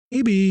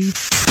Maybe.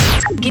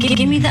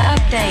 Give me the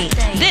update.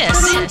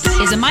 This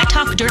is a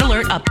myTalk Dirt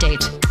Alert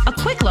update. A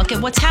quick look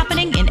at what's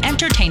happening in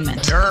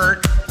entertainment.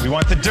 Dirt. We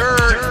want the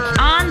dirt.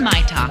 On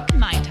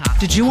myTalk.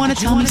 Did you want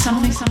to tell me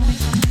something?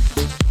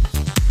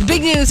 The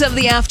big news of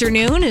the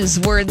afternoon is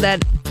word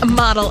that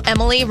model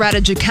Emily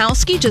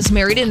Ratajkowski just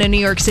married in a New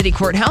York City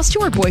courthouse to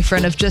her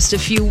boyfriend of just a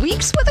few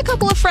weeks, with a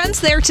couple of friends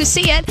there to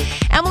see it.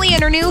 Emily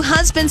and her new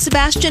husband,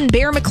 Sebastian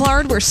Bear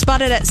McLeod, were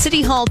spotted at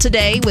City Hall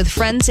today with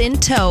friends in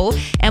tow.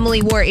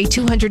 Emily wore a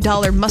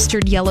 $200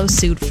 mustard yellow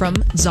suit from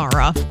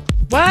Zara.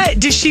 What?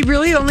 Does she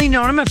really only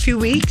know him a few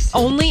weeks?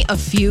 Only a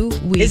few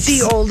weeks. Is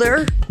he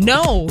older?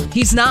 No,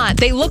 he's not.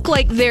 They look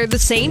like they're the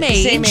same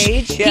age. Same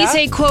age, yeah. He's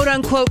a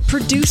quote-unquote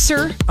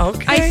producer,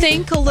 Okay. I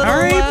think, a little. All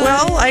right,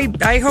 well,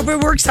 I hope it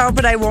works out,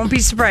 but I won't be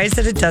surprised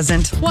that it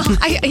doesn't. Well,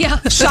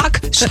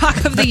 shock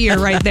of the year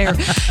right there.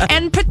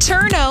 And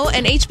Paterno,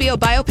 an HBO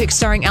biopic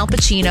starring Al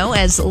Pacino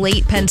as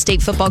late Penn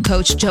State football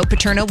coach Joe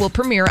Paterno, will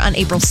premiere on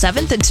April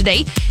 7th. And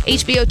today,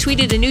 HBO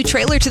tweeted a new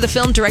trailer to the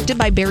film directed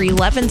by Barry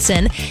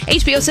Levinson.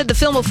 HBO said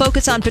the film will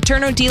focus on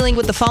Paterno dealing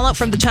with the fallout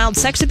from the child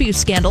sex abuse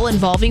scandal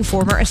involving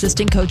former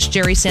assistant coach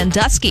Jerry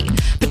Sandusky.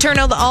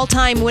 Paterno, the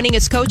all-time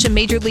winningest coach in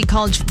Major League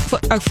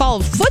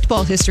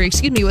football history,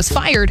 was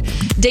fired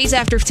days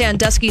after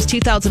Sandusky's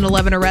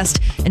 2011 arrest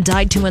and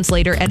died 2 months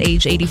later at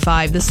age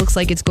 85. This looks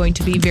like it's going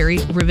to be very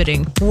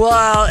riveting.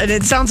 Well, and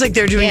it sounds like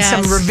they're doing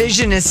some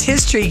revisionist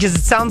history, because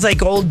it sounds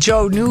like old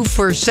Joe knew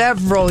for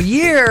several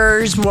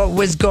years what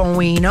was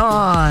going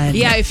on.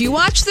 Yeah, if you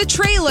watch the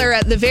trailer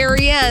at the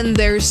very end,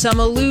 there's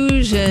some allusion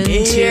to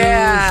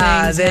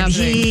things that happening.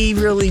 he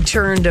really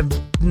turned a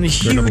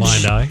huge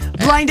blind eye.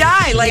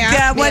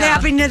 What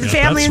happened to the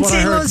family in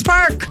St. Louis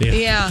Park.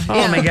 Yeah.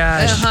 Oh my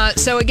gosh.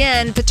 So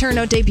again,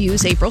 Paterno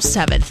debuts April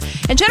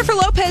 7th. And Jennifer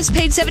Lopez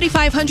paid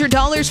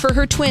 $7,500 for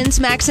her twins,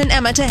 Max and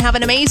Emma, to have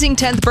an amazing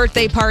 10th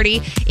birthday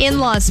party in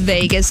Las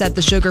Vegas at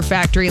the Sugar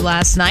Factory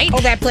last night.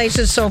 Oh, that place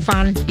is so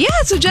fun. Yeah,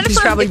 so Jennifer...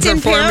 She's probably It's in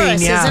performing,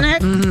 Paris, yeah. isn't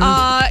it?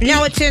 Mm-hmm.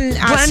 No, it's in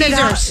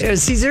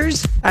Caesars.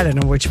 Caesars? I don't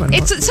know which one.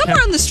 It's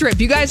somewhere on the Strip.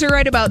 You guys are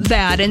right about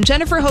that. And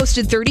Jennifer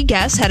hosted 30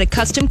 guests, had a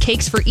custom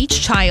cakes for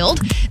each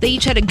child. They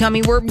each had a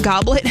gummy worm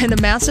goblet and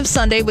a massive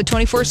sundae with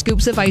 24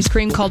 scoops of ice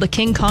cream called a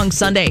King Kong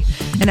sundae.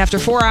 And after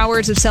 4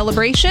 hours of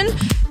celebration,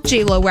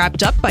 J.Lo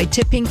wrapped up by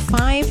tipping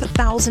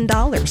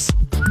 $5,000.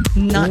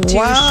 Not too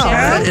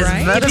shabby,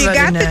 right? If you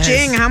got the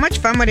jing, how much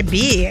fun would it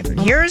be?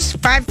 Here's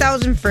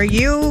 $5,000 for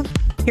you.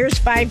 Here's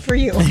 $5 for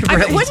you. Wouldn't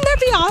that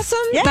be awesome?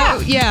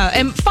 Yeah.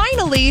 And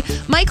finally,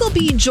 Michael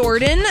B.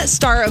 Jordan,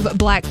 star of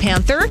Black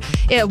Panther,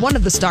 one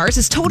of the stars,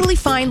 is totally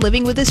fine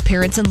living with his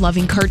parents and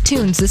loving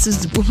cartoons. This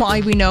is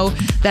why we know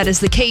that is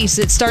the case.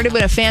 It started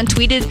when a fan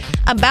tweeted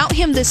about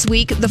him this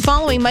week. The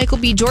following: Michael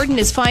B. Jordan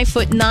is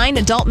 5'9",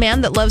 adult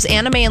man that loves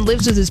anime and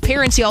lives with his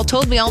parents. Y'all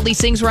told me all these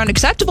things were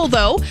unacceptable,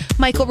 though.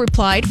 Michael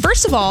replied,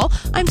 "First of all,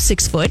 I'm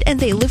 6 foot and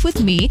they live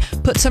with me.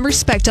 Put some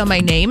respect on my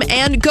name.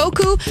 And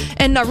Goku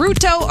and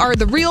Naruto are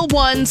the real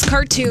ones.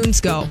 Cartoons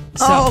go."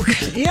 So.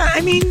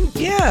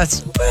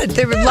 Yes. But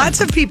there were lots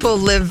of people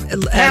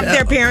Have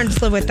their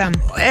parents live with them.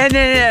 And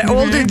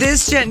older,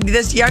 this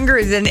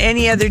younger than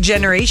any other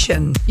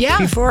generation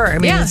before.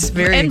 It's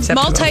very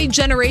acceptable.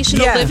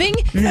 Multi-generational living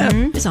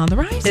is on the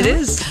rise. It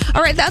is.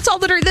 All right, that's all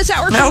that are this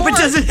hour. I hope it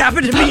doesn't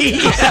happen to me.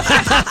 Me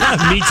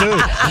too.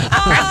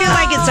 I feel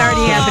like it's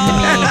already happened to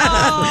me.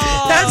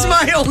 That's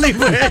my only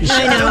wish.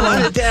 I don't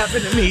want it to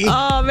happen to me.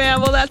 Oh,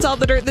 man. Well, that's all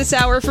the dirt this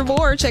hour. For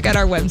more, check out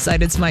our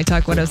website. It's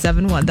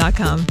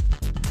mytalk1071.com.